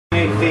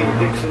David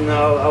Dickson.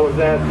 I was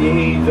at the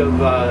age of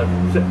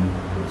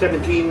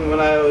 17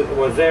 when I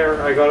was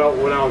there. I got out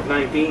when I was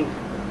 19.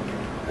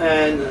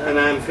 And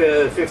I'm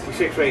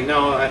 56 right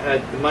now.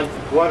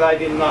 What I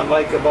did not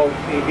like about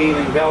me being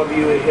in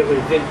Bellevue, it was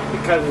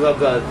because of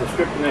the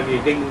description of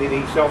your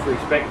dignity,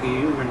 self-respect, your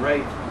human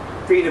rights,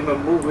 freedom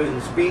of movement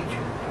and speech,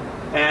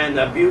 and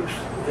abuse.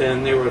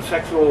 And there was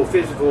sexual,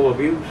 physical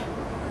abuse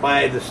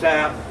by the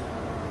staff.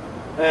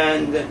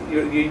 And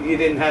you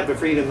didn't have the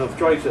freedom of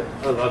choice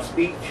of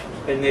speech.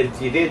 And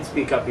if you did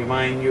speak up your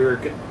mind, you're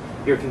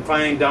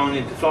confined down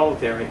into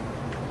solitary.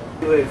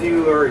 If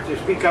you were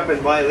to speak up and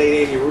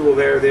violate any rule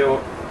there,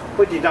 they'll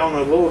put you down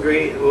on low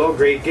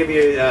grade, give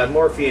you a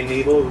morphine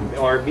needle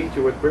or beat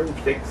you with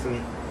broomsticks,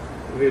 and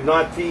will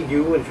not feed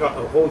you and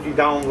hold you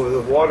down with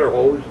a water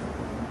hose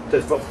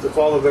to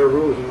follow their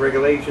rules and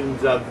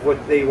regulations of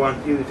what they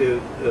want you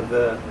to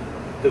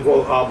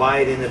go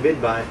abide and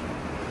abide by.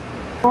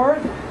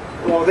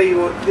 Well, they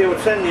would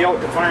send you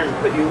out to farm,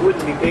 but you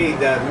wouldn't be paid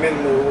the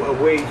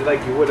minimum wage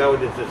like you would out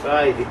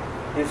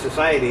in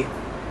society.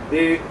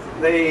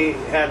 They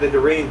had it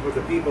arranged with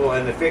the people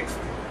and it fixed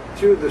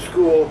through the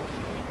school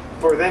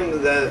for them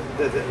to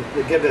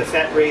give a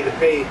set rate of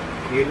pay.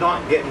 You're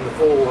not getting the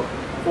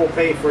full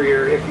pay for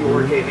if you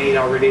work an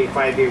 8-hour day,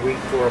 5-day week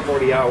for a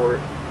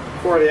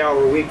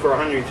 40-hour week for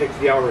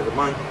 160 hours a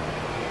month.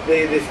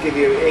 They just give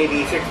you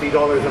 $80,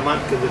 $60 a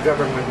month because the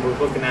government was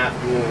looking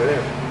after you over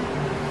there.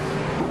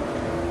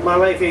 My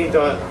life ain't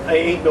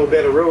no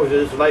bed of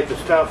roses. Life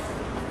is tough.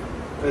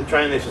 And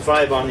trying to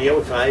survive on the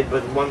outside,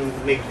 but one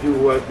makes do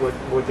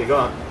what they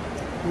got.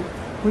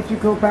 Would you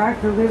go back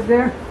to live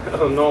there?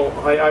 Oh no,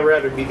 I'd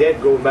rather be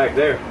dead going back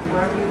there.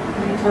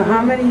 For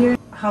how many years?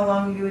 How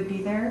long you would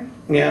be there?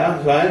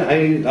 Yeah, so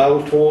I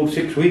was told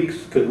 6 weeks,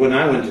 because when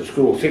I went to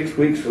school, 6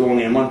 weeks was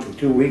only a month and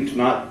 2 weeks,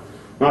 not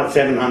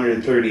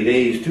 730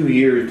 days, 2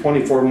 years,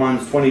 24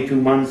 months, 22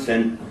 months,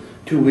 and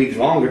 2 weeks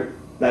longer.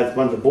 That's a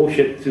bunch of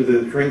bullshit to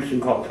the shrinks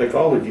and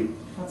psychology.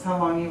 That's how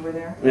long you were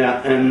there?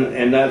 Yeah,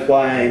 and that's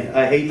why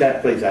I hate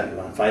that place that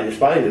much. I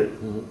despise it.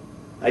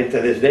 To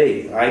this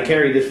day. I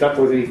carried this stuff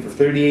with me for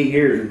 38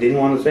 years and didn't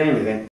want to say anything.